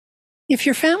If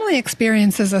your family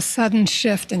experiences a sudden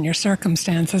shift in your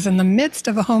circumstances in the midst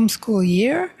of a homeschool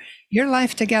year, your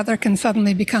life together can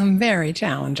suddenly become very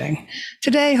challenging.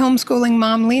 Today, homeschooling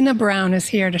mom Lena Brown is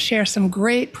here to share some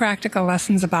great practical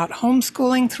lessons about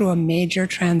homeschooling through a major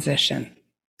transition.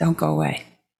 Don't go away.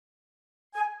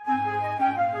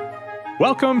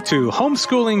 Welcome to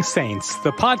Homeschooling Saints,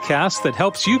 the podcast that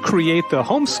helps you create the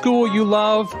homeschool you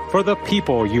love for the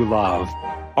people you love.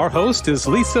 Our host is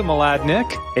Lisa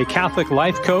Mladinich, a Catholic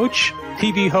life coach,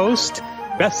 TV host,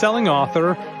 best-selling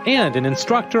author, and an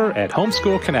instructor at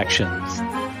Homeschool Connections.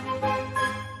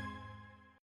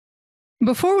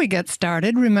 Before we get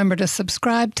started, remember to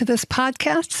subscribe to this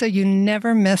podcast so you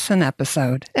never miss an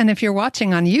episode. And if you're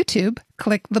watching on YouTube,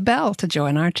 click the bell to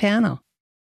join our channel.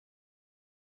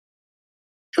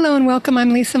 Hello and welcome.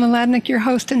 I'm Lisa Mladinich, your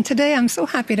host, and today I'm so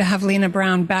happy to have Lena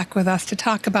Brown back with us to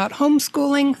talk about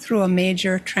homeschooling through a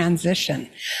major transition.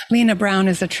 Lena Brown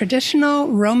is a traditional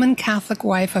Roman Catholic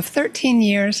wife of 13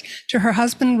 years to her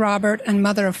husband Robert and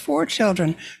mother of 4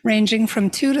 children, ranging from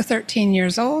 2 to 13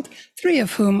 years old, 3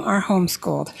 of whom are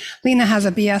homeschooled. Lena has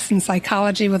a BS in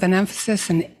psychology with an emphasis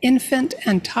in infant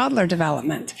and toddler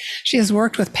development. She has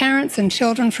worked with parents and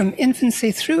children from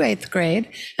infancy through 8th grade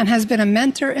and has been a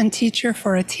mentor and teacher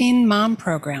for a teen mom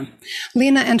program.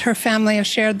 Lena and her family have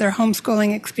shared their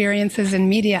homeschooling experiences in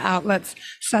media outlets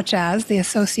such as the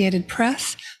Associated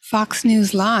Press, Fox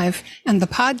News Live, and the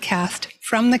podcast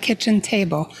From the Kitchen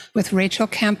Table with Rachel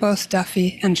Campos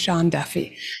Duffy and Sean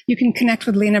Duffy. You can connect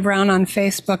with Lena Brown on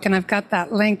Facebook, and I've got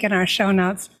that link in our show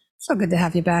notes. So good to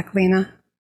have you back, Lena.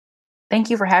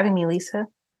 Thank you for having me, Lisa.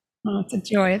 Oh, it's a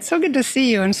joy. It's so good to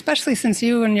see you, and especially since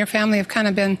you and your family have kind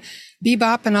of been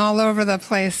bebopping all over the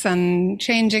place and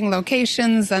changing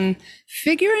locations and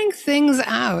figuring things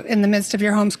out in the midst of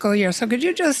your homeschool year. So could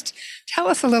you just tell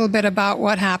us a little bit about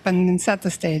what happened and set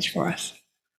the stage for us?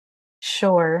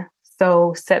 Sure.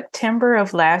 So September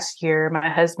of last year, my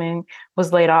husband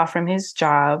was laid off from his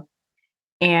job,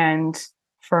 and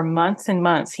for months and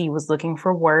months, he was looking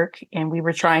for work, and we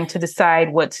were trying to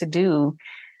decide what to do.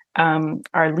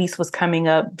 Our lease was coming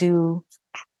up due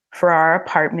for our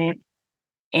apartment.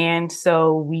 And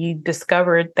so we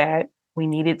discovered that we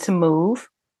needed to move.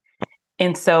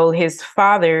 And so his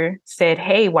father said,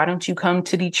 "Hey, why don't you come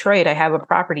to Detroit? I have a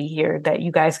property here that you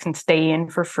guys can stay in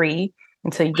for free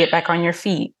until you get back on your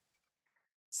feet."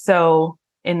 So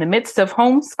in the midst of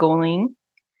homeschooling,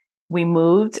 we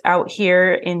moved out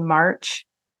here in March,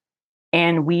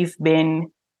 and we've been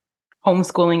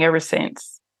homeschooling ever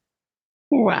since.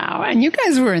 Wow. And you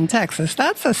guys were in Texas.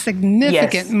 That's a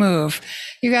significant Yes. move.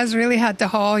 You guys really had to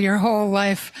haul your whole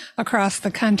life across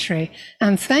the country.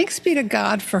 And thanks be to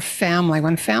God for family.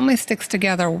 When family sticks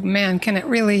together, man, can it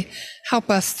really help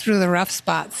us through the rough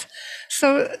spots.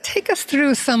 So take us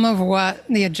through some of what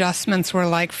the adjustments were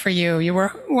like for you.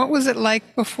 What was it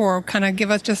like before? Kind of give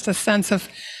us just a sense of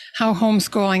how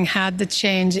homeschooling had to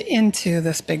change into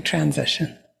this big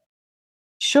transition.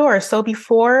 Sure. So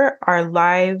before, our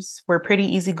lives were pretty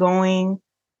easygoing.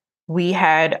 We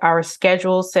had our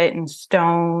schedule set in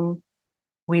stone.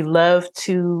 We loved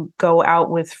to go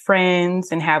out with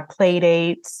friends and have play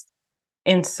dates.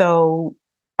 And so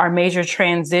our major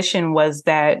transition was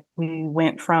that we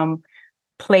went from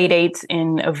play dates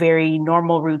in a very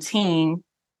normal routine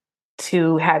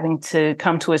to having to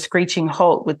come to a screeching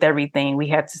halt with everything. We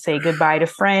had to say goodbye to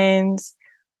friends.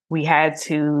 We had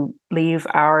to leave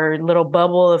our little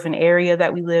bubble of an area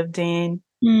that we lived in.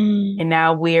 And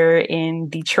now we're in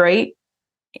Detroit.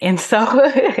 And so,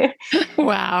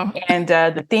 Wow. And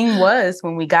the thing was,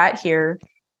 when we got here,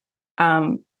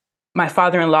 my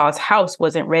father-in-law's house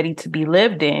wasn't ready to be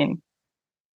lived in.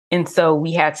 And so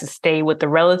we had to stay with a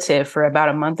relative for about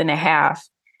a month and a half.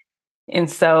 And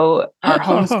so our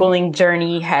homeschooling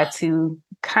journey had to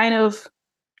kind of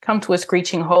come to a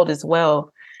screeching halt as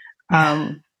well.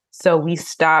 Yeah. So we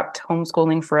stopped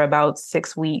homeschooling for about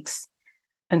 6 weeks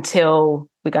until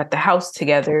we got the house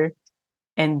together.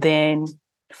 And then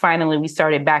finally we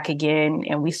started back again,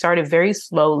 and we started very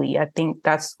slowly. I think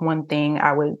that's one thing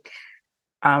I would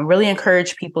really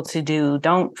encourage people to do.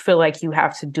 Don't feel like you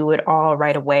have to do it all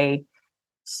right away.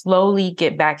 Slowly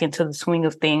get back into the swing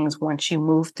of things once you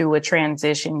move through a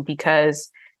transition,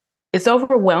 because it's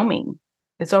overwhelming.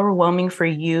 It's overwhelming for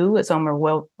you. It's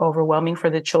overwhelming for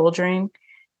the children.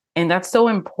 And that's so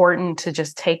important to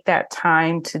just take that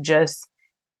time to just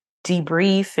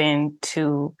debrief and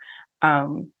to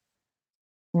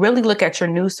really look at your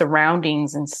new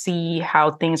surroundings and see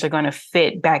how things are going to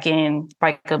fit back in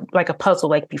like a puzzle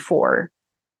like before.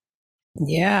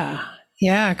 Yeah.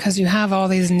 Yeah, because you have all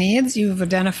these needs, you've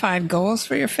identified goals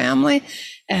for your family,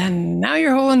 and now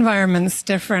your whole environment's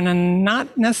different and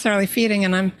not necessarily feeding.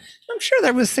 And I'm sure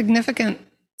there was significant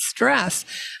stress.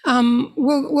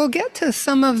 We'll get to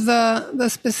some of the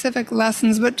specific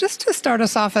lessons, but just to start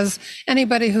us off, as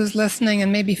anybody who's listening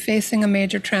and maybe facing a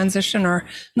major transition or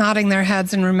nodding their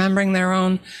heads and remembering their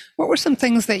own, what were some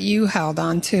things that you held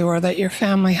on to or that your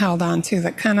family held on to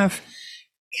that kind of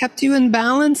kept you in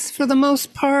balance for the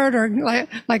most part? Or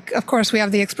like of course we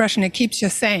have the expression, it keeps you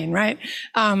sane, right?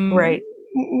 Right.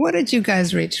 What did you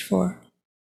guys reach for?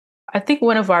 I think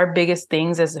one of our biggest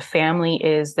things as a family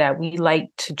is that we like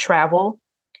to travel.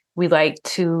 We like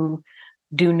to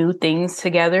do new things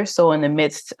together. So in the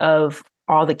midst of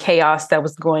all the chaos that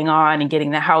was going on and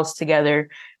getting the house together,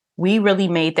 we really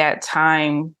made that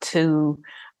time to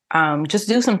just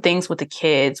do some things with the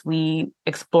kids. We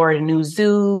explored a new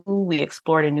zoo. We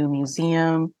explored a new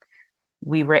museum.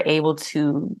 We were able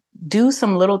to do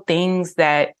some little things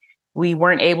that we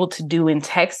weren't able to do in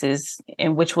Texas,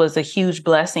 and which was a huge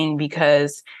blessing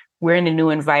because we're in a new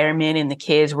environment and the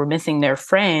kids were missing their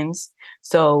friends.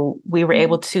 So we were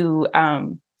able to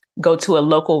go to a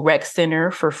local rec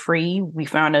center for free. We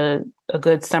found a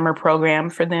good summer program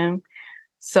for them.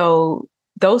 So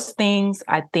those things,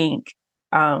 I think,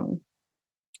 are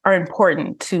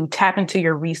important to tap into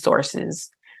your resources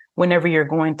whenever you're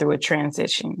going through a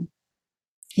transition.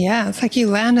 Yeah, it's like you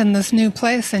land in this new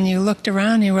place and you looked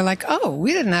around and you were like, oh,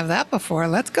 we didn't have that before.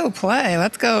 Let's go play.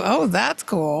 Let's go. Oh, that's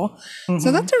cool. Mm-hmm.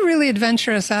 So that's a really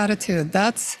adventurous attitude.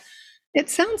 It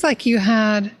sounds like you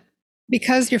had,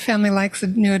 because your family likes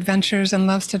new adventures and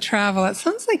loves to travel, it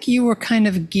sounds like you were kind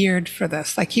of geared for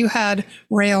this, like you had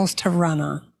rails to run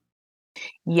on.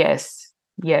 Yes.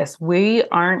 We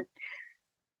aren't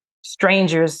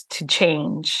strangers to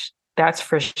change. That's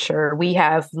for sure. We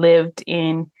have lived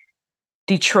in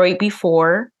Detroit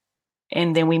before,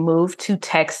 and then we moved to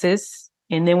Texas,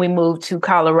 and then we moved to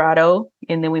Colorado,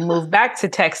 and then we moved back to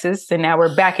Texas, and now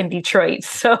we're back in Detroit.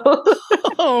 So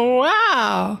oh,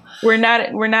 wow.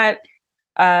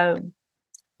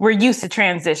 We're used to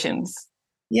transitions.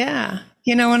 Yeah.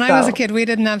 You know, when I was a kid, we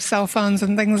didn't have cell phones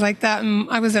and things like that. And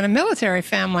I was in a military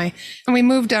family and we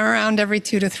moved around every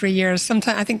 2 to 3 years.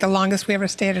 Sometimes I think the longest we ever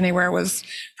stayed anywhere was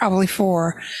probably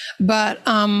 4. But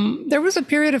there was a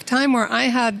period of time where I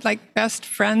had like best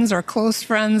friends or close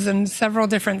friends in several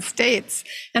different states.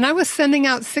 And I was sending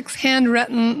out 6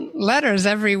 handwritten letters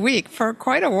every week for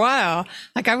quite a while.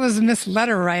 Like I was Miss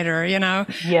Letter Writer, you know.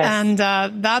 Yes.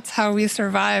 And that's how we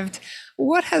survived.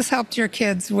 What has helped your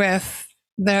kids with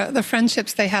the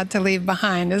friendships they had to leave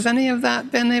behind? Has any of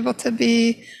that been able to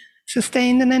be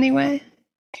sustained in any way?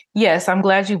 Yes, I'm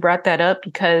glad you brought that up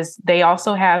because they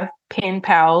also have pen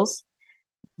pals.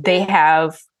 They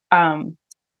have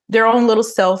their own little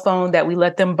cell phone that we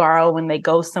let them borrow when they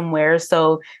go somewhere.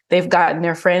 So they've gotten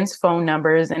their friends' phone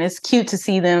numbers, and it's cute to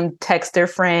see them text their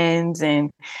friends,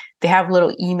 and they have a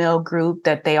little email group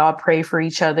that they all pray for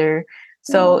each other.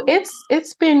 So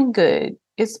it's been good.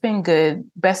 It's been good.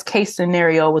 Best case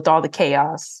scenario with all the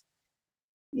chaos.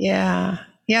 Yeah.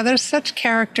 Yeah, there's such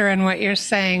character in what you're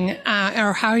saying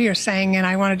or how you're saying, and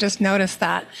I want to just notice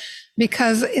that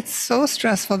because it's so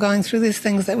stressful going through these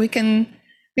things that we can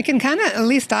kind of, at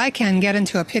least I can, get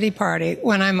into a pity party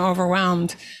when I'm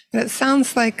overwhelmed. But it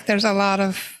sounds like there's a lot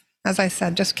of, as I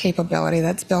said, just capability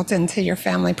that's built into your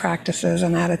family practices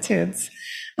and attitudes.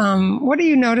 What are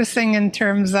you noticing in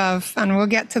terms of, and we'll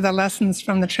get to the lessons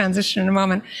from the transition in a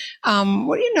moment.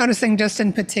 What are you noticing just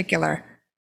in particular?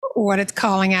 What it's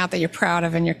calling out that you're proud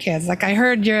of in your kids? Like I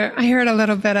heard a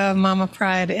little bit of mama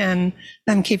pride in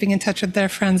them keeping in touch with their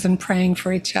friends and praying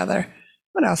for each other.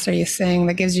 What else are you seeing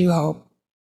that gives you hope?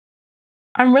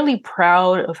 I'm really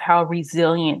proud of how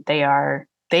resilient they are.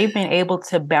 They've been able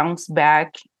to bounce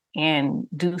back and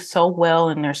do so well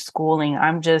in their schooling.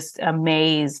 I'm just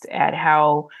amazed at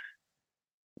how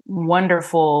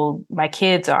wonderful my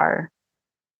kids are.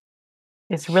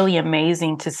 It's really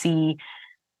amazing to see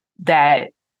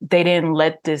that they didn't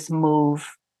let this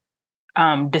move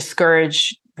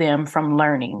discourage them from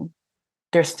learning.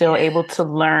 They're still able to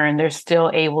learn. They're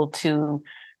still able to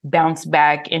bounce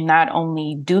back and not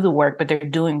only do the work, but they're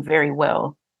doing very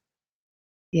well.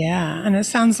 Yeah, and it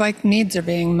sounds like needs are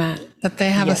being met, that they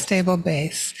have a stable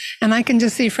base. And I can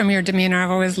just see from your demeanor, I've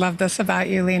always loved this about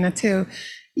you, Lena, too.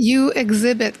 You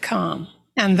exhibit calm,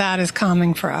 and that is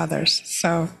calming for others.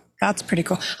 So that's pretty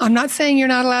cool. I'm not saying you're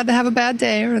not allowed to have a bad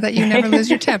day or that you never lose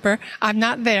your temper. I'm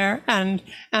not there, and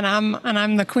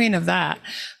I'm the queen of that.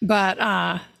 But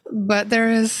there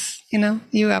is,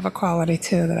 you have a quality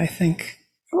too that I think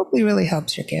probably really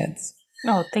helps your kids.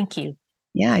 Oh, thank you.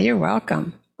 Yeah, you're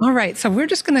welcome. All right, so we're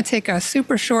just going to take a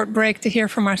super short break to hear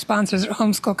from our sponsors at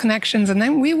Homeschool Connections, and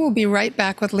then we will be right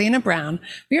back with Lena Brown.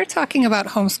 We are talking about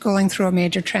homeschooling through a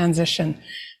major transition.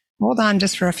 Hold on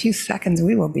just for a few seconds.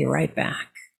 We will be right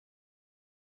back.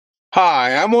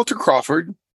 Hi, I'm Walter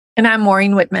Crawford. And I'm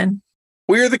Maureen Whitman.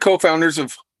 We are the co-founders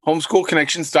of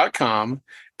homeschoolconnections.com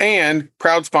and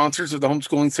proud sponsors of the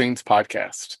Homeschooling Saints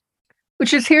podcast,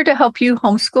 which is here to help you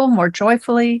homeschool more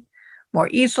joyfully, more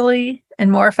easily,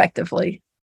 and more effectively.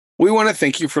 We want to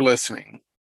thank you for listening.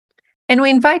 And we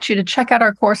invite you to check out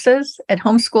our courses at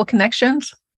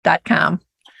homeschoolconnections.com.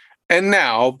 And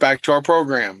now, back to our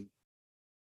program.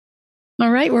 All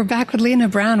right, we're back with Lena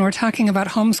Brown. We're talking about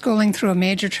homeschooling through a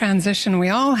major transition. We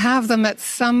all have them at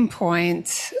some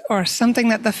point, or something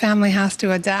that the family has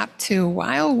to adapt to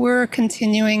while we're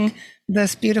continuing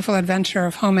this beautiful adventure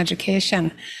of home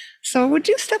education. So would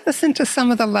you step us into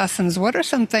some of the lessons? What are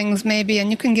some things maybe,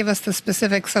 and you can give us the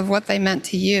specifics of what they meant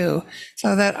to you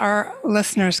so that our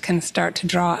listeners can start to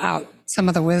draw out some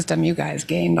of the wisdom you guys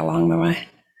gained along the way?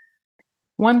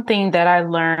 One thing that I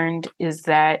learned is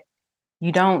that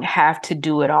you don't have to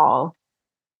do it all.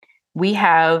 We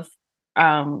have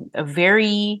a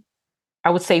very,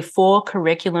 I would say, full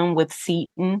curriculum with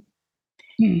Seton,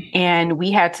 and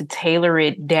we had to tailor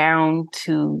it down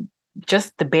to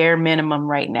just the bare minimum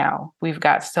right now. We've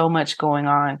got so much going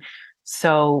on.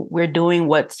 So we're doing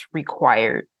what's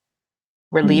required.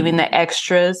 We're leaving the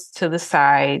extras to the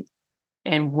side.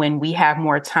 And when we have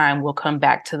more time, we'll come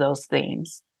back to those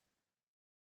things.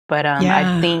 But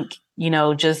I think,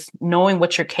 just knowing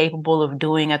what you're capable of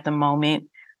doing at the moment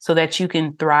so that you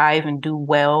can thrive and do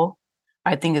well,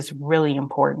 I think is really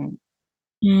important.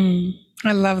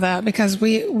 I love that, because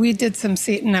we did some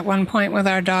Seton at one point with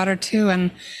our daughter too.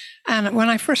 And when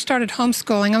I first started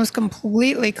homeschooling, I was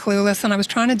completely clueless, and I was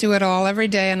trying to do it all every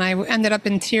day. And I ended up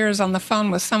in tears on the phone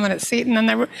with someone at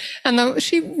Seton, and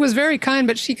she was very kind,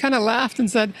 but she kind of laughed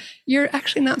and said, "You're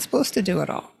actually not supposed to do it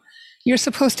all. You're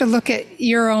supposed to look at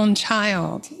your own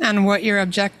child and what your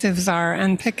objectives are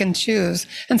and pick and choose."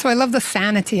 And so I love the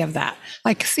sanity of that.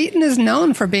 Like, Seton is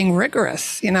known for being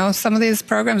rigorous. Some of these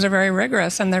programs are very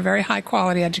rigorous and they're very high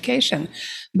quality education.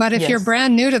 But if you're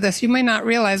brand new to this, you may not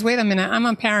realize, wait a minute, I'm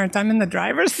a parent. I'm in the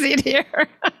driver's seat here.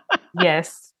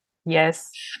 Yes.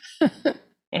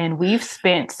 And we've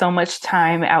spent so much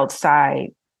time outside.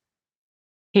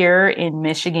 Here in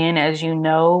Michigan, as you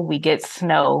know, we get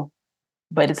snow.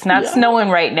 But it's not snowing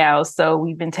right now. So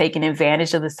we've been taking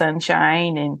advantage of the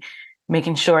sunshine and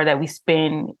making sure that we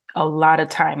spend a lot of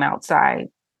time outside.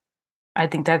 I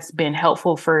think that's been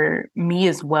helpful for me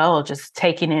as well, just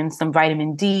taking in some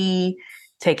vitamin D,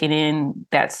 taking in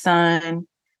that sun,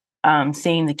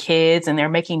 seeing the kids, and they're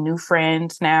making new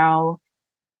friends now.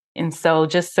 And so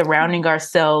just surrounding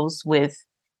ourselves with,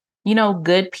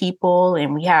 good people,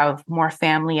 and we have more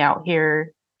family out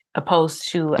here opposed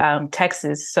to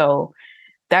Texas. So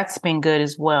that's been good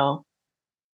as well.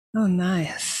 Oh,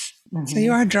 nice. So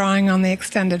you are drawing on the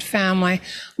extended family.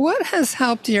 What has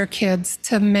helped your kids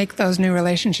to make those new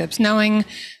relationships? Knowing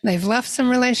they've left some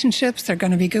relationships, they're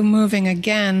going to be moving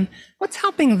again. What's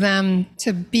helping them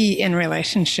to be in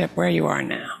relationship where you are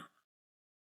now?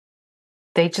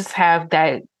 They just have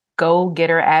that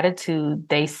go-getter attitude.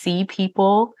 They see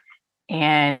people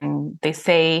and they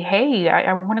say, hey,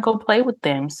 I want to go play with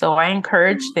them. So I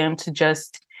encourage them to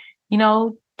just,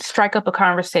 strike up a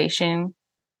conversation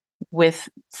with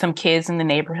some kids in the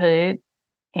neighborhood,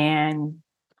 and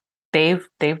they've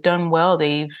done well.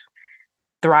 They've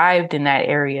thrived in that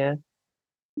area.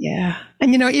 Yeah.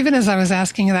 And even as I was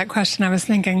asking you that question, I was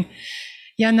thinking,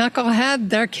 knucklehead,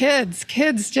 they're kids.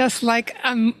 Kids just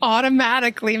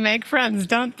automatically make friends,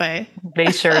 don't they?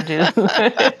 They sure do.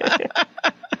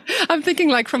 I'm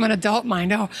thinking from an adult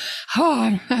mind, I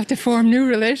have to form new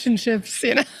relationships,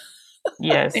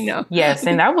 Yes. I know. Yes.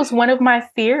 And that was one of my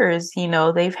fears.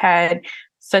 They've had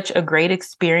such a great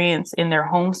experience in their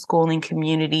homeschooling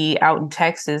community out in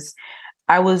Texas.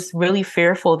 I was really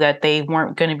fearful that they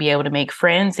weren't going to be able to make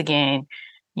friends again.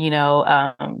 What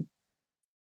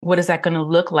is that going to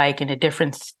look like in a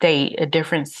different state, a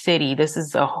different city? This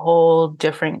is a whole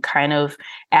different kind of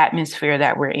atmosphere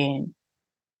that we're in.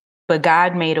 But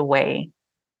God made a way,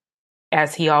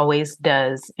 as he always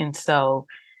does. And so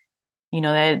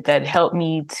that helped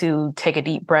me to take a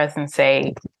deep breath and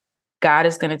say, God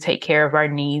is going to take care of our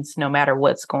needs no matter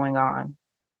what's going on.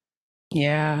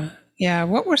 Yeah. Yeah.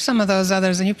 What were some of those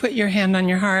others? And you put your hand on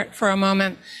your heart for a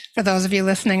moment, for those of you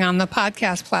listening on the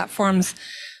podcast platforms.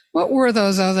 What were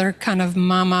those other kind of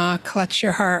mama clutch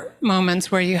your heart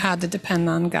moments where you had to depend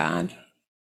on God?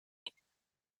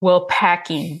 Well,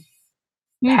 packing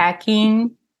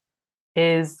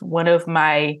is one of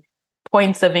my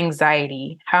points of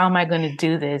anxiety. How am I going to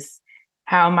do this?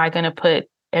 How am I going to put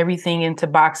everything into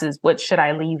boxes? What should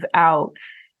I leave out?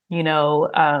 You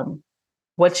know,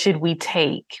 what should we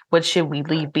take? What should we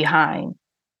leave behind?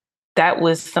 That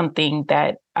was something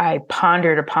that I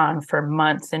pondered upon for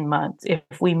months and months. If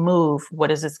we move,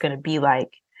 what is this going to be like?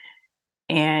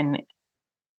 And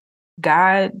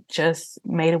God just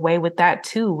made away with that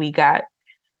too. We got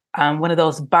one of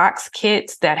those box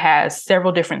kits that has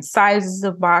several different sizes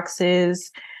of boxes,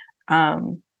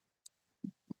 um,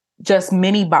 just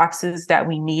mini boxes that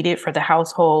we needed for the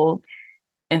household.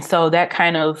 And so that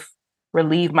kind of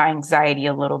relieved my anxiety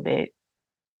a little bit.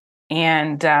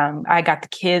 And I got the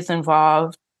kids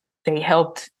involved. They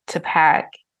helped to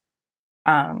pack.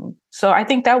 So I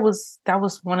think that was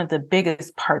one of the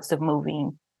biggest parts of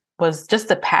moving, was just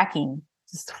the packing.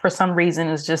 Just for some reason,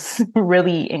 it was just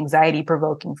really anxiety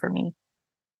provoking for me.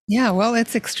 Yeah, well,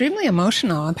 it's extremely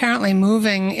emotional. Apparently,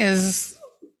 moving is,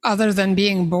 other than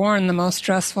being born, the most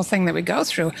stressful thing that we go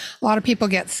through. A lot of people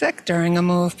get sick during a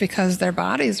move because their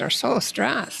bodies are so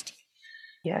stressed.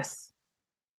 Yes.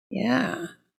 Yeah.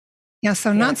 Yeah,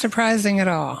 so not Yes. surprising at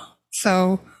all.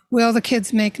 So will the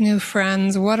kids make new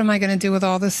friends? What am I going to do with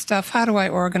all this stuff? How do I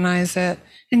organize it?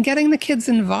 And getting the kids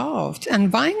involved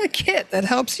and buying a kit that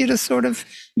helps you to sort of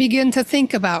begin to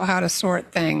think about how to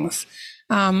sort things.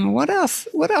 What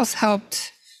else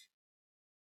helped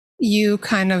you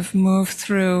kind of move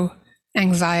through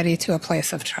anxiety to a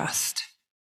place of trust?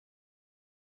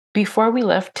 Before we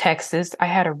left Texas, I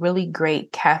had a really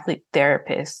great Catholic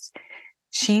therapist.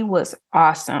 She was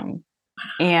awesome.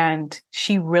 And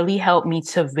she really helped me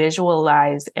to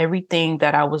visualize everything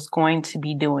that I was going to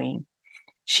be doing.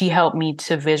 She helped me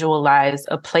to visualize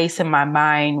a place in my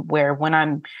mind where, when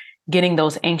I'm getting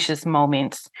those anxious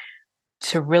moments,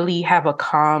 to really have a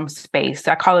calm space.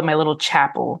 I call it my little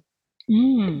chapel.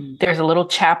 There's a little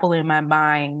chapel in my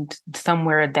mind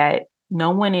somewhere that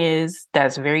no one is,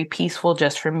 that's very peaceful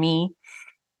just for me.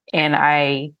 And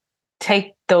I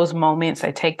take those moments,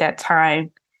 I take that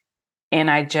time, and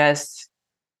I just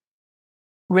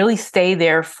really stay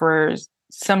there for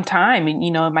some time. And,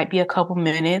 you know, it might be a couple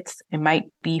minutes, it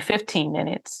might be 15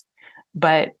 minutes,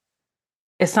 but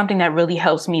it's something that really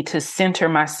helps me to center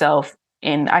myself,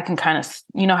 and I can kind of,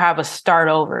 you know, have a start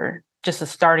over, just a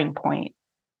starting point.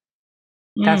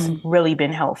 That's really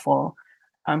been helpful.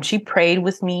 She prayed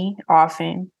with me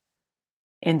often,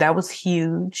 and that was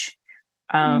huge.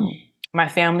 My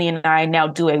family and I now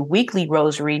do a weekly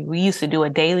rosary. We used to do a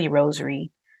daily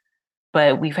rosary,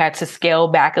 but we've had to scale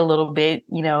back a little bit,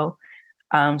 you know.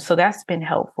 So that's been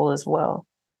helpful as well.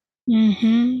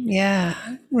 Yeah,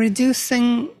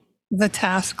 reducing the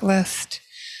task list.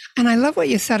 And I love what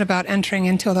you said about entering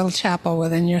into a little chapel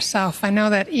within yourself. I know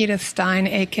that Edith Stein,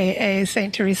 aka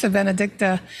St. Teresa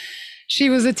Benedicta, she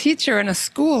was a teacher in a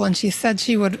school, and she said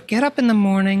she would get up in the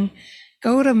morning,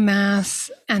 go to Mass,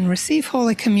 and receive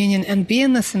Holy Communion, and be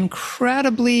in this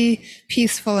incredibly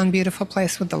peaceful and beautiful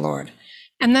place with the Lord.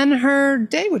 And then her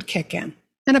day would kick in.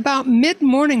 And about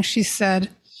mid-morning, she said,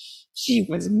 she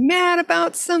was mad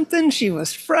about something. She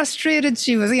was frustrated.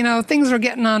 She was, you know, things were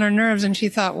getting on her nerves. And she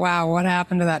thought, wow, what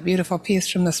happened to that beautiful peace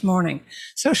from this morning?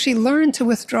 So she learned to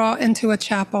withdraw into a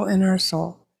chapel in her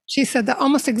soul. She said that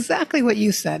almost exactly what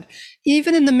you said.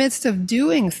 Even in the midst of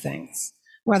doing things,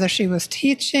 whether she was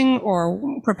teaching or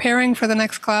preparing for the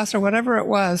next class or whatever it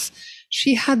was,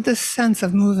 she had this sense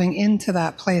of moving into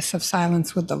that place of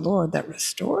silence with the Lord that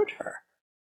restored her.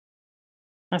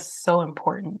 That's so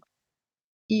important.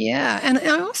 Yeah. And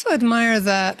I also admire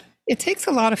that it takes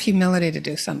a lot of humility to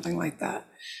do something like that.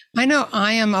 I know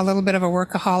I am a little bit of a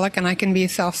workaholic, and I can be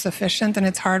self-sufficient, and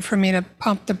it's hard for me to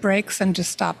pump the brakes and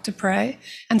just stop to pray.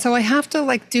 And so I have to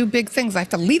like do big things. I have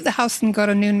to leave the house and go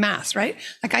to noon mass, right?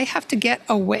 Like I have to get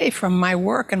away from my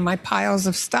work and my piles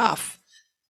of stuff.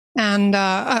 And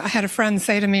I had a friend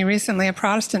say to me recently, a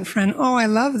Protestant friend, oh, I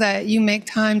love that you make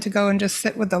time to go and just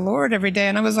sit with the Lord every day.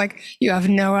 And I was like, you have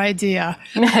no idea.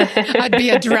 I'd be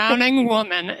a drowning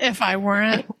woman if I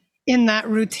weren't in that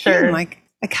routine. Sure. Like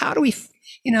how do we,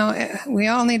 you know, we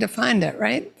all need to find it,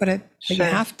 right? But you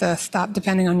have to stop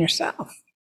depending on yourself.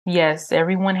 Yes,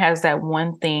 everyone has that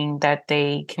one thing that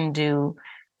they can do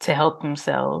to help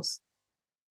themselves.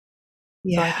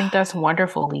 Yeah. So I think that's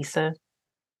wonderful, Lisa.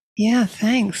 Yeah,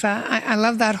 thanks. I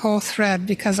love that whole thread,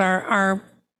 because our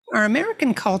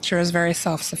American culture is very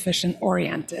self-sufficient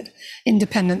oriented,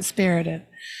 independent spirited.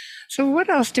 So what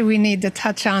else do we need to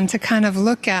touch on to kind of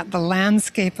look at the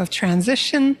landscape of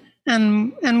transition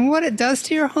and what it does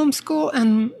to your homeschool,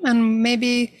 and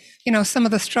maybe, you know, some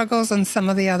of the struggles and some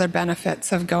of the other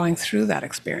benefits of going through that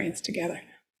experience together?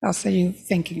 What else are you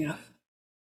thinking of?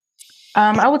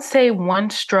 I would say one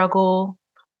struggle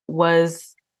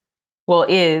is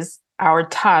our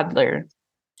toddler.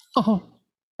 Oh.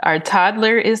 Our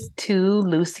toddler is 2.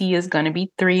 Lucy is going to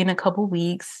be 3 in a couple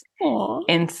weeks. Aw.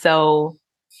 And so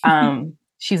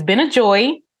she's been a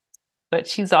joy, but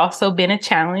she's also been a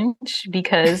challenge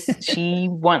because she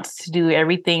wants to do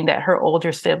everything that her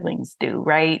older siblings do,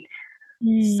 right?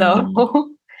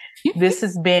 So this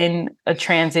has been a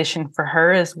transition for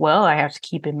her as well. I have to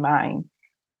keep in mind.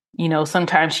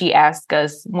 Sometimes she asks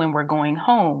us when we're going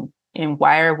home and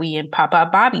why are we in Papa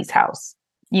Bobby's house?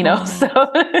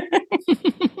 So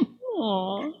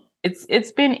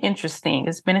it's been interesting.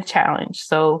 It's been a challenge.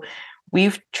 So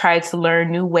we've tried to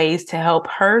learn new ways to help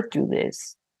her through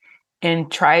this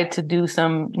and try to do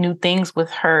some new things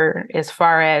with her as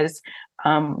far as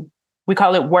we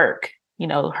call it work,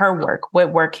 her work.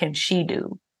 What work can she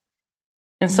do?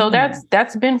 And so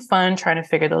that's been fun trying to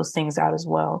figure those things out as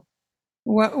well.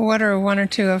 What are one or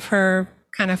two of her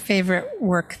kind of favorite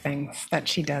work things that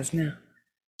she does now?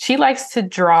 She likes to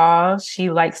draw. She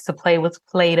likes to play with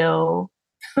Play-Doh.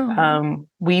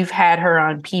 We've had her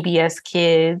on PBS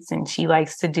Kids, and she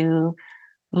likes to do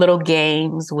little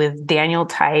games with Daniel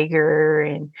Tiger.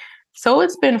 And so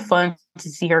it's been fun to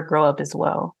see her grow up as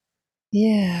well.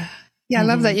 Yeah. I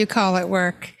love that you call it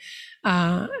work.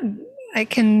 I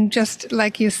can just,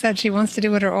 like you said, she wants to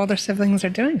do what her older siblings are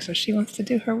doing. So she wants to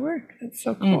do her work. That's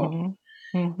so cool.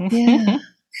 Yeah.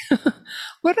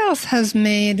 What else has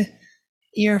made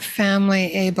your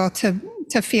family able to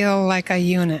feel like a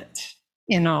unit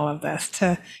in all of this?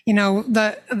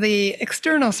 The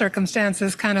external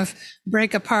circumstances kind of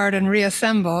break apart and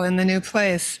reassemble in the new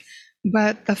place,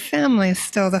 but the family is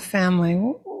still the family.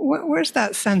 Where's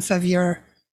that sense of your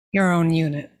own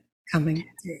unit coming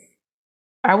through?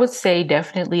 I would say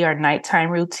definitely our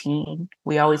nighttime routine.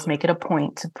 We always make it a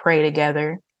point to pray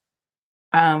together.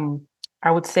 I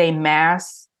would say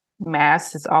Mass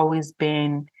has always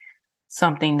been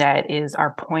something that is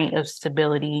our point of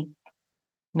stability.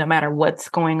 No matter what's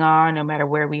going on, no matter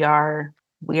where we are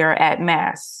at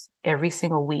Mass every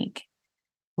single week.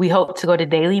 We hope to go to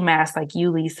daily Mass like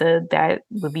you, Lisa. That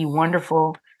would be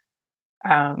wonderful.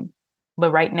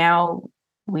 But right now,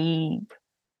 we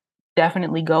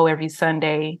definitely go every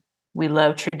Sunday. We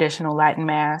love traditional Latin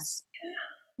Mass,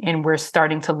 and we're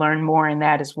starting to learn more in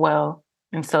that as well.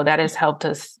 And so that has helped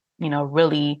us,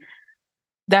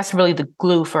 that's really the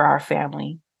glue for our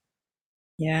family.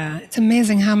 Yeah, it's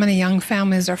amazing how many young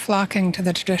families are flocking to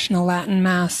the traditional Latin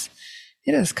Mass.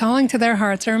 It is calling to their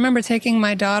hearts. I remember taking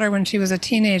my daughter when she was a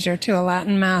teenager to a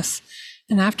Latin Mass,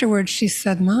 and afterwards she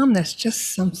said, "Mom, there's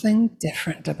just something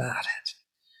different about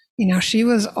it." She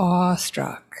was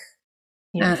awestruck.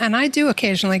 Yes. And I do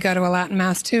occasionally go to a Latin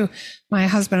Mass too. My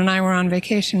husband and I were on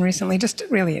vacation recently, just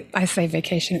really, I say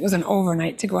vacation, it was an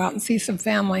overnight to go out and see some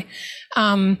family.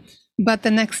 But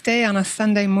the next day on a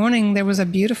Sunday morning, there was a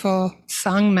beautiful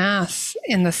sung Mass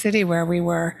in the city where we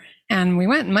were. And we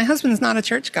went. My husband's not a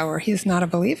churchgoer. He's not a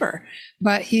believer.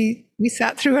 But we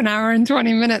sat through an hour and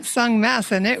 20 minutes sung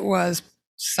Mass, and it was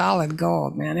solid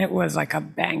gold, man. It was like a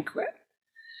banquet.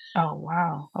 Oh,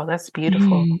 wow. Oh, that's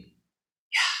beautiful.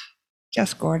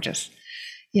 Just gorgeous.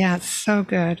 Yeah, it's so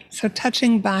good. So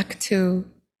touching back to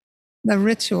the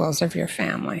rituals of your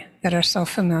family that are so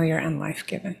familiar and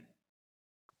life-giving.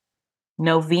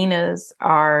 Novenas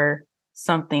are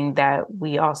something that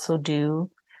we also do.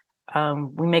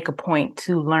 We make a point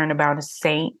to learn about a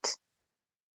saint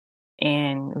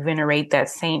and venerate that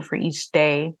saint for each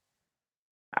day.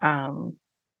 I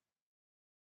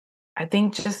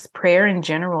think just prayer in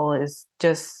general is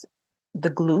just the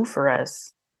glue for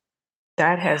us.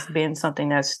 That has been something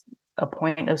that's a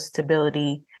point of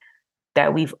stability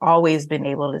that we've always been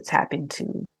able to tap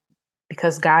into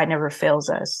because God never fails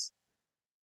us.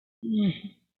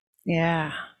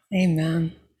 Yeah,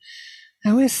 amen.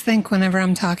 I always think whenever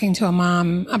I'm talking to a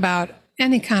mom about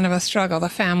any kind of a struggle the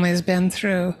family's been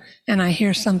through, and I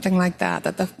hear something like that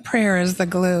the prayer is the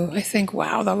glue, I think,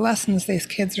 wow, the lessons these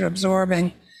kids are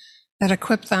absorbing that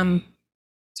equip them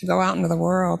to go out into the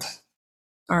world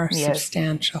are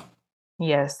substantial.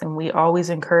 Yes, and we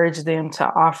always encourage them to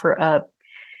offer up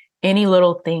any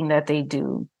little thing that they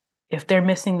do. If they're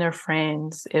missing their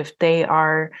friends, if they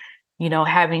are,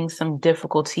 having some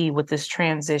difficulty with this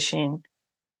transition,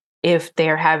 if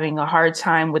they're having a hard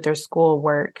time with their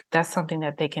schoolwork, that's something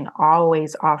that they can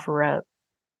always offer up.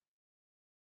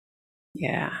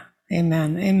 Yeah,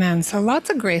 amen, amen. So lots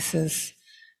of graces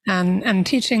and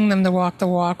teaching them to walk the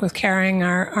walk with carrying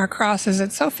our crosses.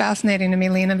 It's so fascinating to me,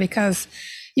 Lena, because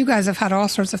you guys have had all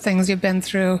sorts of things you've been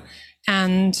through,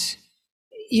 and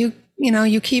you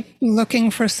you keep looking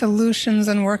for solutions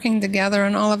and working together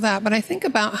and all of that. But I think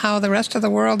about how the rest of the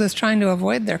world is trying to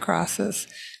avoid their crosses,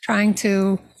 trying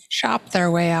to shop their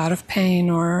way out of pain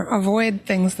or avoid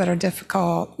things that are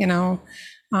difficult.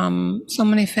 So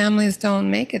many families don't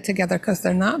make it together because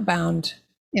they're not bound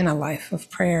in a life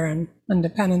of prayer and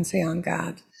dependency on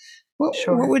God. What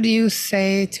Sure. would you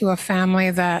say to a family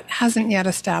that hasn't yet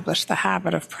established the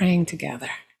habit of praying together?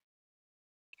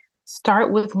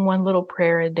 Start with one little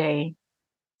prayer a day.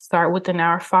 Start with an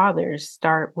Our Fathers.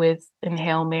 Start with an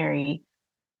Hail Mary.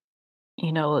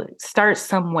 Start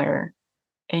somewhere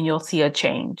and you'll see a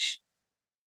change.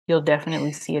 You'll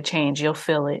definitely see a change. You'll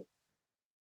feel it.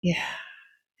 Yeah.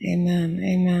 Amen.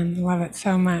 Amen. Love it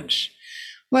so much.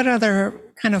 What other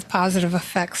kind of positive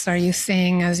effects are you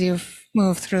seeing as you've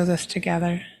moved through this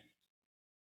together?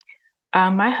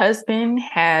 My husband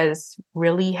has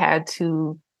really had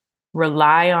to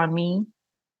rely on me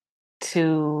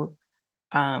to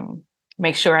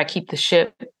make sure I keep the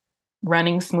ship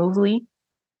running smoothly.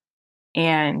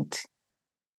 And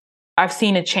I've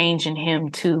seen a change in him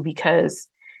too, because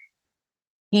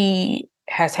he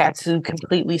has had to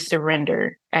completely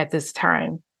surrender at this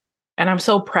time. And I'm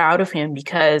so proud of him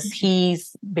because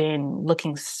he's been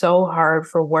looking so hard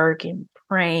for work and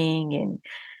praying and,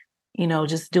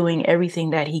 just doing everything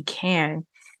that he can.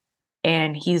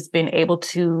 And he's been able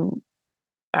to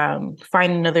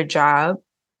find another job.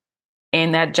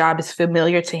 And that job is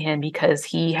familiar to him because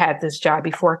he had this job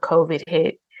before COVID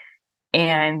hit.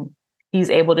 And he's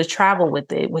able to travel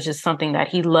with it, which is something that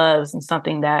he loves and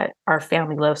something that our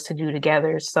family loves to do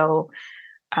together. So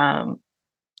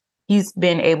he's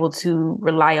been able to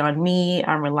rely on me.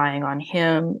 I'm relying on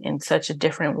him in such a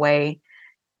different way.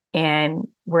 And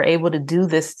we're able to do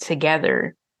this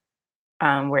together.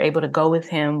 We're able to go with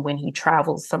him when he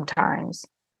travels sometimes.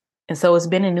 And so it's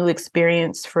been a new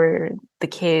experience for the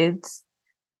kids.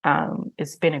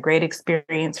 It's been a great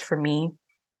experience for me.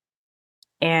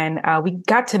 And we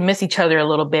got to miss each other a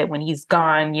little bit when he's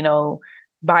gone,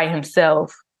 by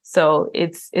himself. So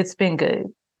it's been good.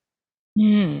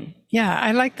 Yeah,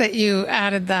 I like that you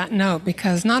added that note,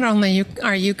 because not only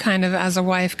are you kind of, as a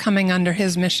wife, coming under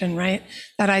his mission, right?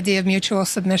 That idea of mutual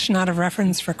submission out of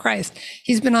reverence for Christ.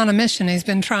 He's been on a mission. He's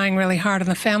been trying really hard, and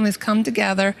the families come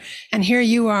together. And here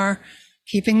you are,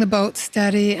 keeping the boat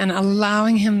steady and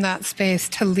allowing him that space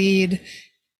to lead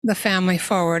the family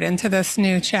forward into this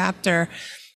new chapter.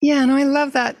 Yeah, and I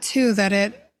love that too, that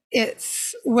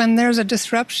it's when there's a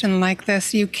disruption like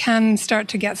this, you can start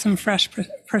to get some fresh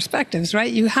perspectives,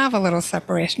 right? You have a little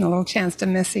separation, a little chance to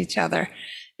miss each other,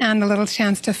 and a little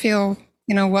chance to feel,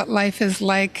 what life is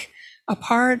like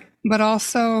apart, but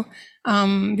also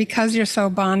because you're so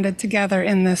bonded together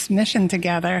in this mission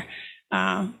together,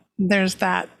 there's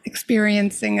that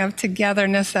experiencing of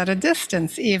togetherness at a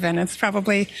distance. Even it's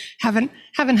probably haven't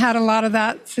had a lot of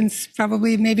that since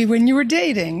probably maybe when you were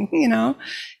dating.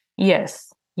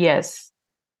 Yes.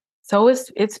 So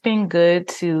it's been good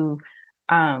to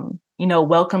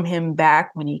welcome him back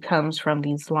when he comes from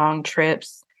these long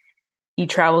trips. He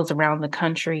travels around the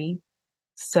country.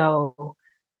 So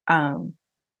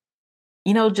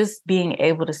just being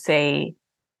able to say,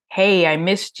 hey, I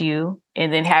missed you,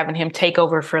 and then having him take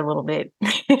over for a little bit.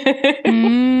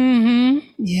 Mm-hmm.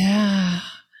 Yeah,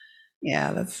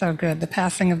 that's so good. The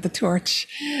passing of the torch.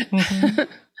 Mm-hmm.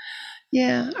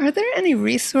 Yeah. Are there any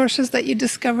resources that you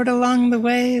discovered along the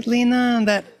way, Lena,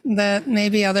 that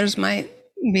maybe others might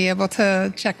be able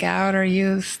to check out or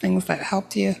use, things that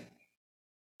helped you?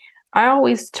 I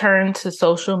always turn to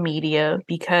social media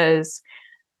because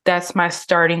that's my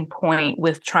starting point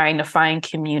with trying to find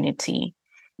community.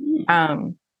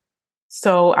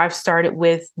 So I've started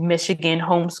with Michigan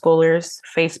Homeschoolers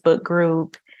Facebook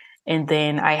group, and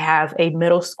then I have a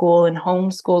middle school and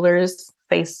homeschoolers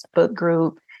Facebook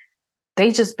group.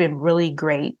 They've just been really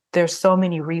great. There's so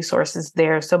many resources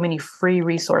there, so many free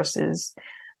resources,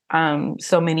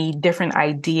 so many different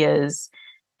ideas.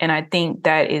 And I think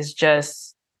that is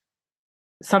just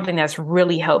something that's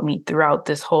really helped me throughout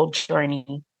this whole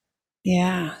journey.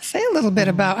 Yeah. Say a little bit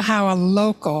about how a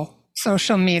local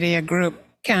social media group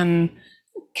can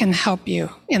help you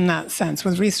in that sense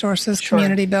with resources, Sure.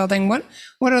 community building. What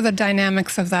are the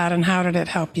dynamics of that, and how did it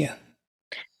help you?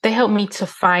 They help me to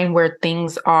find where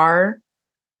things are.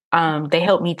 They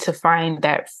help me to find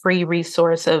that free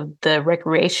resource of the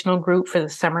recreational group for the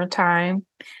summertime.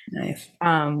 Nice.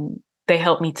 They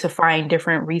help me to find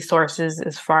different resources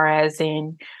as far as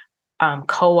in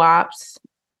co-ops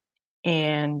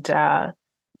and,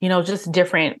 just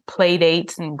different play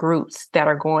dates and groups that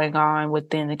are going on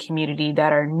within the community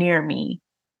that are near me.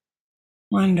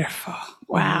 Wonderful.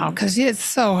 Wow. Because it's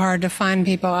so hard to find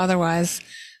people otherwise.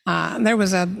 There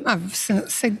was a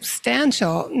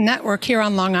substantial network here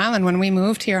on Long Island when we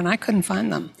moved here, and I couldn't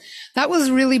find them. That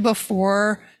was really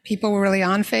before people were really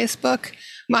on Facebook.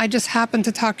 I just happened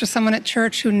to talk to someone at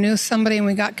church who knew somebody, and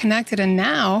we got connected. And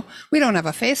now we don't have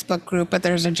a Facebook group, but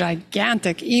there's a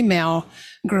gigantic email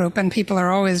group, and people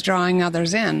are always drawing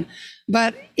others in.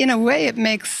 But in a way, it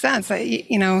makes sense that,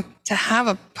 to have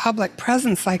a public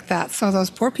presence like that. So those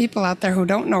poor people out there who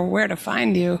don't know where to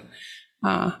find you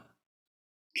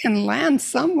can land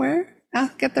somewhere,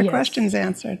 get their questions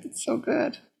answered. It's so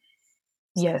good.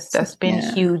 Yes, that's been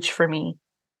huge for me.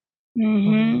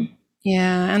 Mm-hmm.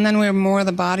 Yeah, and then we're more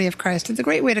the body of Christ. It's a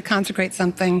great way to consecrate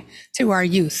something to our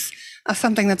use,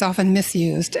 something that's often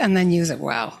misused, and then use it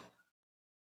well.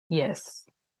 Yes.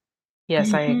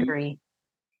 Yes, I agree.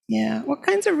 Yeah. What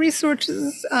kinds of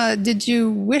resources did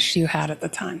you wish you had at the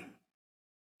time?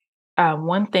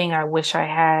 One thing I wish I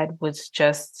had was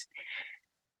just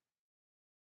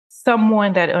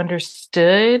someone that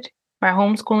understood my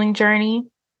homeschooling journey.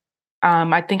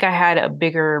 I think I had a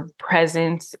bigger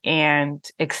presence and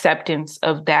acceptance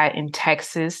of that in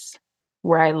Texas,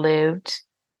 where I lived.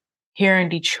 Here in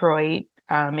Detroit,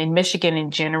 in Michigan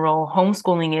in general,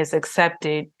 homeschooling is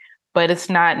accepted, but it's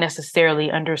not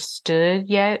necessarily understood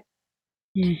yet.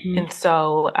 And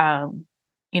so,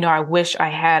 I wish I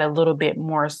had a little bit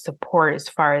more support as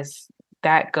far as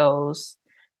that goes.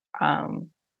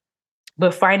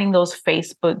 But finding those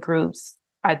Facebook groups,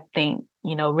 I think,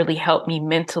 really helped me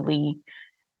mentally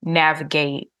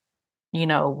navigate,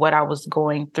 what I was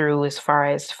going through as far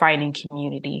as finding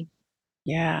community.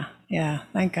 Yeah.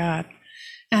 Thank God.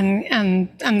 And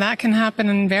that can happen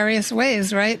in various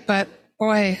ways, right? But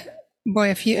boy,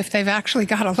 if they've actually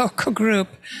got a local group,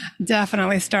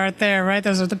 definitely start there, right?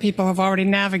 Those are the people who've already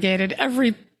navigated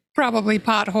every probably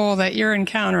pothole that you're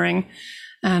encountering.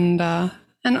 And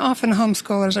often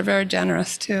homeschoolers are very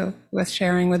generous too with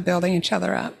sharing, with building each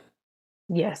other up.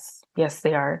 Yes,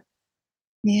 they are.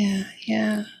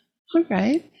 Yeah. All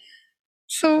right.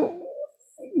 So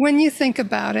when you think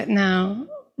about it now,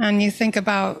 and you think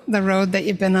about the road that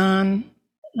you've been on,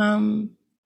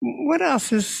 what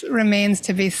else remains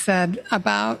to be said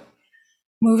about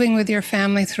moving with your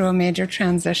family through a major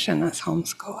transition as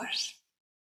homeschoolers?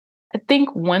 I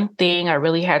think one thing I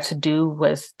really had to do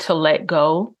was to let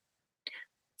go.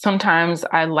 Sometimes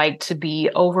I like to be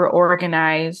over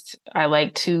organized. I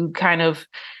like to kind of,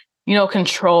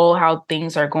 control how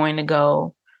things are going to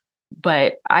go.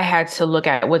 But I had to look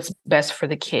at what's best for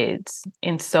the kids.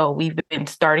 And so we've been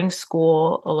starting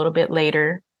school a little bit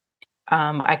later.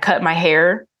 I cut my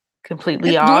hair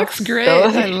completely off. It looks great. So,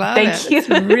 I love it. Thank you. It's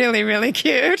really, really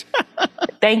cute.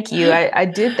 Thank you. I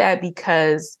did that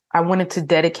because I wanted to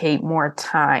dedicate more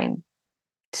time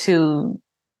to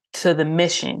the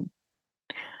mission.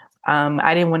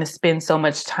 I didn't want to spend so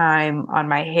much time on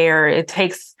my hair.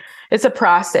 It's a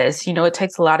process, it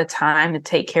takes a lot of time to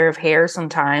take care of hair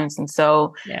sometimes. And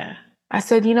so I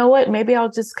said, you know what, maybe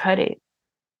I'll just cut it.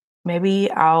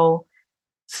 Maybe I'll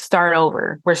start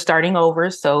over. We're starting over.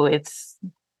 So it's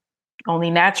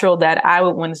only natural that I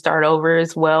would want to start over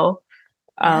as well.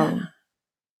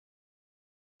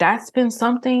 That's been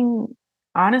something,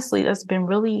 honestly, that's been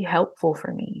really helpful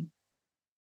for me.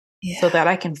 So that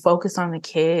I can focus on the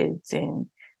kids and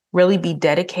really be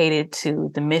dedicated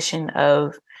to the mission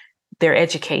of their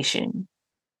education.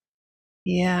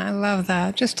 Yeah, I love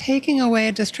that. Just taking away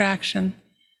a distraction.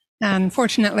 And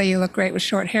fortunately, you look great with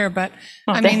short hair, but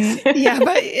but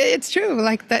it's true.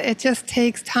 Like it just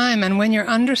takes time. And when you're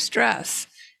under stress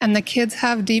and the kids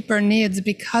have deeper needs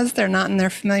because they're not in their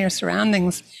familiar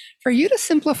surroundings, for you to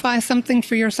simplify something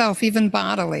for yourself, even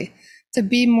bodily, to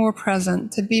be more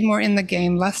present, to be more in the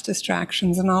game, less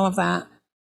distractions and all of that.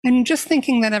 And just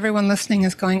thinking that everyone listening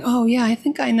is going, oh yeah, I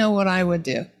think I know what I would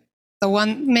do.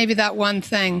 Maybe that one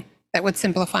thing that would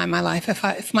simplify my life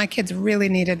if my kids really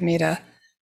needed me to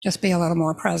just be a little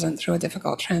more present through a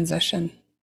difficult transition.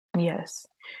 Yes.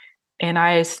 And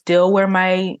I still wear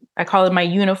I call it my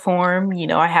uniform.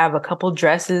 I have a couple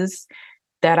dresses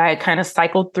that I kind of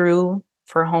cycled through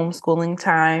for homeschooling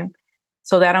time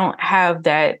so that I don't have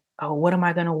that, oh, what am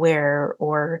I going to wear?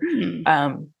 Or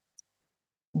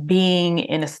being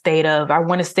in a state of, I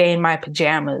want to stay in my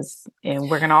pajamas and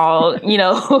we're going to all,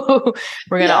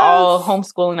 we're going to all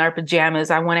homeschool in our pajamas.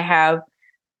 I want to have,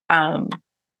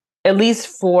 at least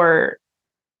for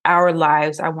our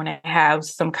lives, I want to have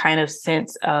some kind of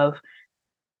sense of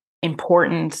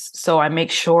importance. So I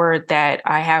make sure that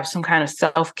I have some kind of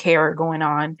self-care going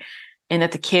on and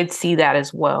that the kids see that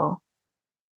as well.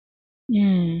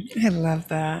 I love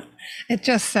that. It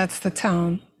just sets the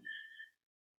tone.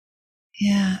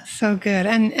 Yeah, so good.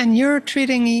 And you're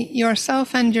treating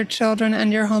yourself and your children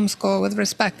and your homeschool with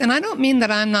respect. And I don't mean that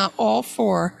I'm not all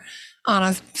for on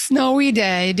a snowy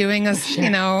day doing a, Sure.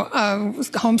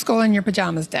 homeschool in your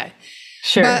pajamas day.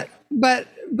 Sure.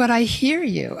 But I hear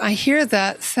you. I hear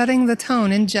that setting the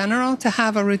tone in general to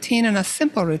have a routine and a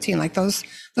simple routine, like those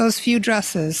few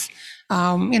dresses,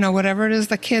 whatever it is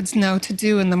the kids know to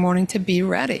do in the morning to be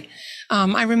ready.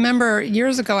 I remember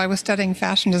years ago, I was studying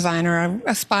fashion design, or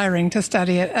aspiring to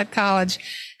study it at college.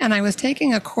 And I was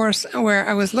taking a course where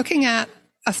I was looking at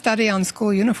a study on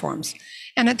school uniforms.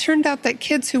 And it turned out that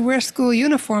kids who wear school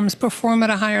uniforms perform at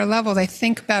a higher level. They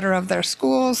think better of their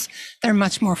schools. They're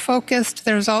much more focused.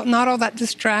 There's not all that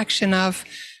distraction of,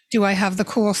 do I have the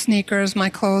cool sneakers? My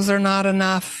clothes are not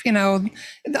enough,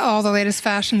 all the latest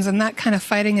fashions and that kind of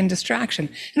fighting and distraction.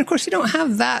 And of course, you don't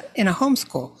have that in a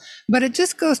homeschool, but it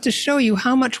just goes to show you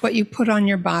how much what you put on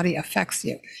your body affects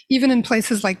you. Even in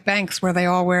places like banks where they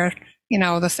all wear,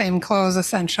 the same clothes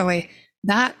essentially,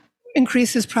 that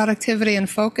increases productivity and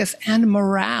focus and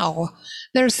morale.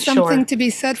 There's something Sure. to be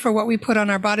said for what we put on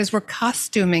our bodies. We're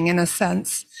costuming in a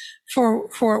sense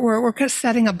we're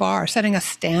setting a bar, setting a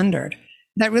standard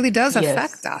that really does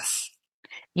affect Yes. us.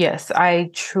 Yes, I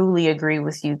truly agree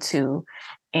with you too.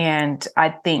 And I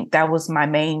think that was my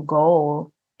main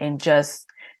goal in just,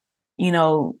 you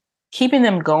know, keeping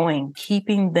them going,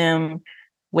 keeping them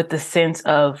with the sense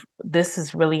of this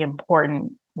is really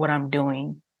important what I'm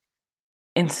doing.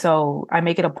 And so I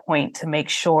make it a point to make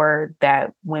sure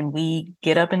that when we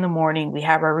get up in the morning, we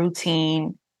have our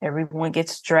routine, everyone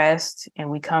gets dressed,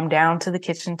 and we come down to the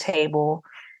kitchen table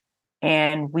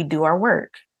and we do our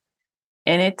work.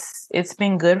 And it's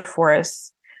been good for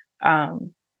us.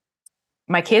 Um,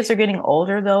 my kids are getting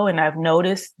older though, and I've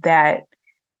noticed that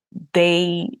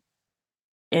they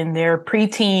in their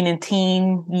preteen and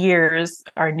teen years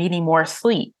are needing more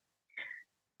sleep.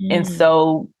 And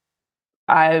so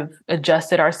I've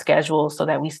adjusted our schedule so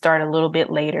that we start a little bit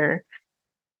later.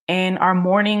 And our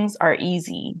mornings are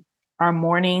easy. Our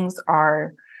mornings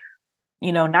are,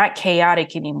 not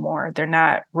chaotic anymore. They're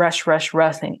not rush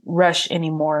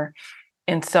anymore.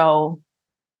 And so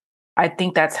I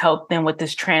think that's helped them with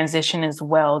this transition as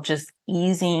well, just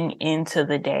easing into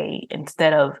the day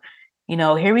instead of,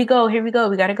 here we go,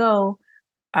 we gotta go.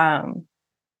 Um,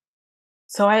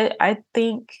 so I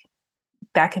think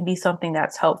that can be something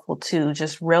that's helpful too,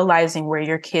 just realizing where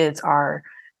your kids are.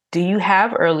 Do you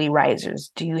have early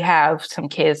risers? Do you have some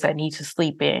kids that need to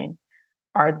sleep in?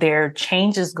 Are there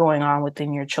changes going on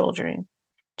within your children?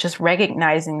 Just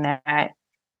recognizing that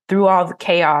through all the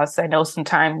chaos. I know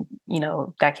sometimes,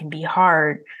 that can be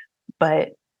hard, but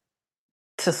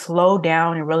to slow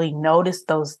down and really notice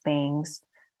those things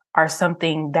are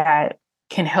something that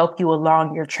can help you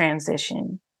along your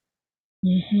transition.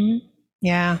 Mm-hmm.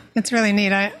 Yeah, it's really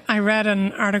neat. I read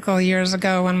an article years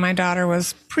ago when my daughter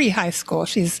was pre-high school.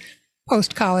 She's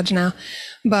post-college now.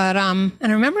 But and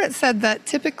I remember it said that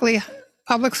typically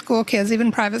public school kids,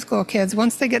 even private school kids,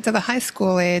 once they get to the high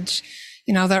school age,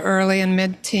 the early and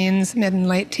mid-teens, mid and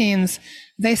late teens,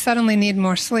 they suddenly need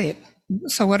more sleep.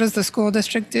 So what does the school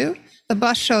district do? The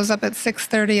bus shows up at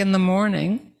 6:30 in the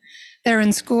morning. They're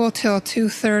in school till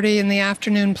 2:30 in the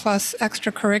afternoon, plus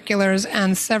extracurriculars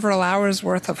and several hours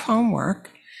worth of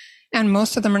homework. And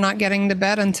most of them are not getting to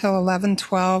bed until 11,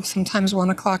 12, sometimes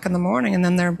 1 o'clock in the morning, and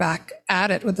then they're back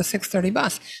at it with the 6:30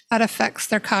 bus. That affects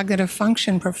their cognitive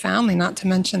function profoundly, not to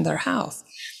mention their health.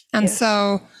 And Yes.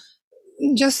 so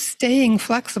just staying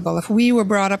flexible. If we were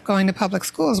brought up going to public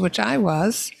schools, which I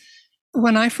was,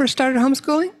 when I first started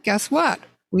homeschooling, guess what?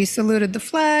 We saluted the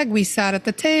flag, we sat at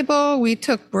the table, we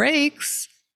took breaks,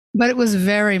 but it was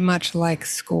very much like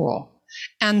school.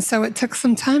 And so it took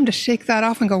some time to shake that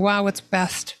off and go, wow, what's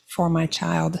best for my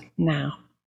child now?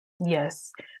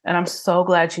 Yes. And I'm so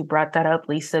glad you brought that up,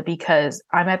 Lisa, because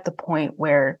I'm at the point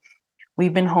where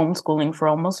we've been homeschooling for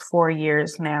almost 4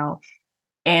 years now.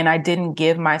 And I didn't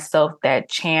give myself that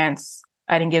chance.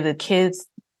 I didn't give the kids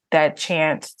that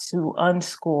chance to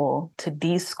unschool, to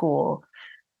deschool,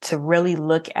 to really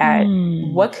look at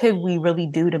what could we really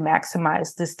do to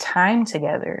maximize this time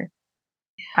together.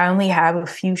 I only have a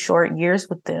few short years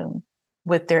with them,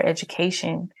 with their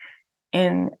education.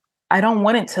 And I don't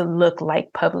want it to look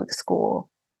like public school.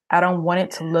 I don't want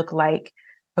it to look like,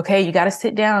 okay, you got to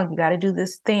sit down, you got to do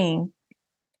this thing.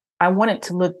 I want it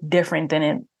to look different than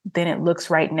it looks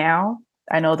right now.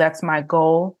 I know that's my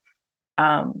goal.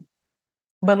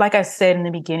 But like I said in the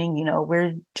beginning,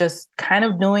 we're just kind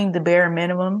of doing the bare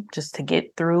minimum just to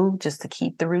get through, just to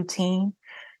keep the routine.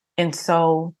 And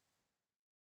so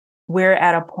we're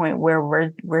at a point where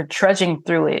we're trudging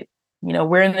through it.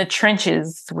 we're in the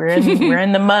trenches, we're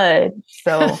in the mud.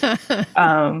 So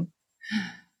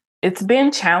it's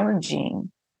been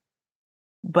challenging,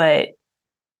 but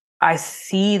I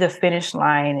see the finish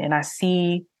line, and I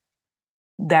see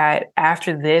that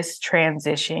after this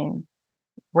transition,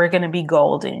 we're going to be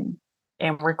golden,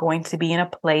 and we're going to be in a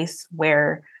place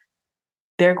where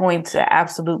they're going to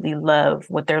absolutely love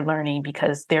what they're learning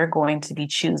because they're going to be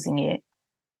choosing it,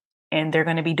 and they're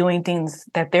going to be doing things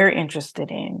that they're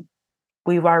interested in.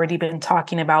 We've already been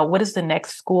talking about what is the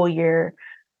next school year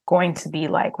going to be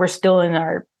like. We're still in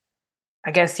our, I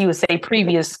guess you would say,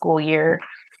 previous school year.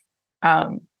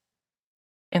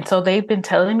 And so they've been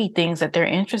telling me things that they're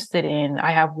interested in.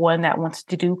 I have one that wants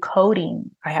to do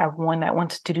coding. I have one that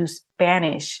wants to do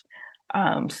Spanish.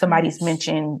 Somebody's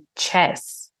mentioned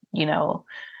chess,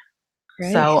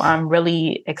 Great. So I'm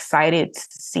really excited to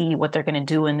see what they're going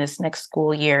to do in this next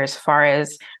school year as far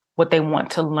as what they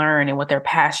want to learn and what they're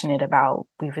passionate about.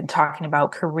 We've been talking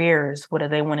about careers. What do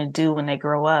they want to do when they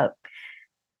grow up?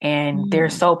 And they're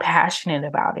so passionate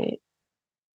about it.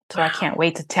 So I can't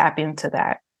wait to tap into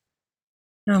that.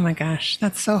 Oh my gosh,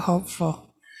 that's so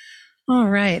hopeful. All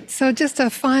right. So just a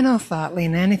final thought,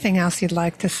 Lena. Anything else you'd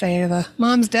like to say to the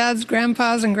moms, dads,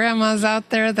 grandpas, and grandmas out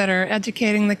there that are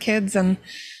educating the kids and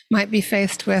might be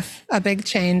faced with a big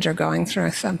change or going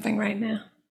through something right now?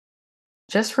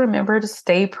 Just remember to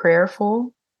stay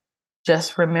prayerful.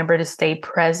 Just remember to stay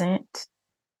present.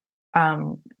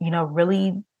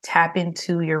 Really tap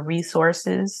into your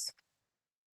resources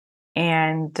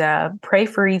and pray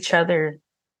for each other.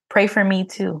 Pray for me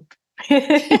too.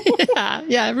 Yeah,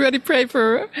 everybody pray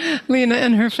for Lena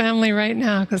and her family right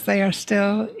now because they are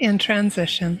still in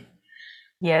transition.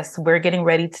 Yes, we're getting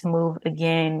ready to move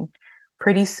again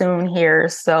pretty soon here.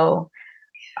 So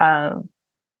we're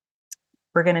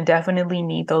going to definitely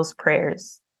need those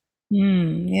prayers.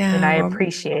 Yeah. And I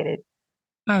appreciate it.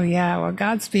 Oh, yeah. Well,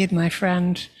 Godspeed, my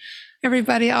friend.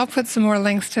 Everybody, I'll put some more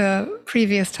links to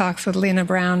previous talks with Lena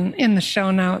Brown in the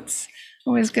show notes.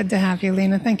 Always good to have you,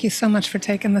 Lena. Thank you so much for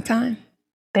taking the time.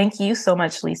 Thank you so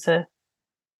much, Lisa.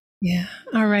 Yeah.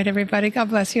 All right, everybody. God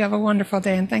bless you. Have a wonderful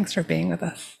day, and thanks for being with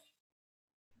us.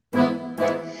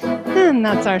 And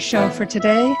that's our show for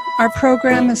today. Our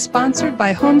program is sponsored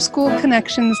by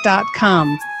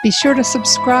homeschoolconnections.com. Be sure to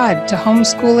subscribe to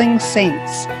Homeschooling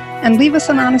Saints and leave us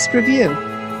an honest review.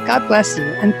 God bless you,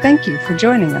 and thank you for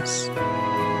joining us.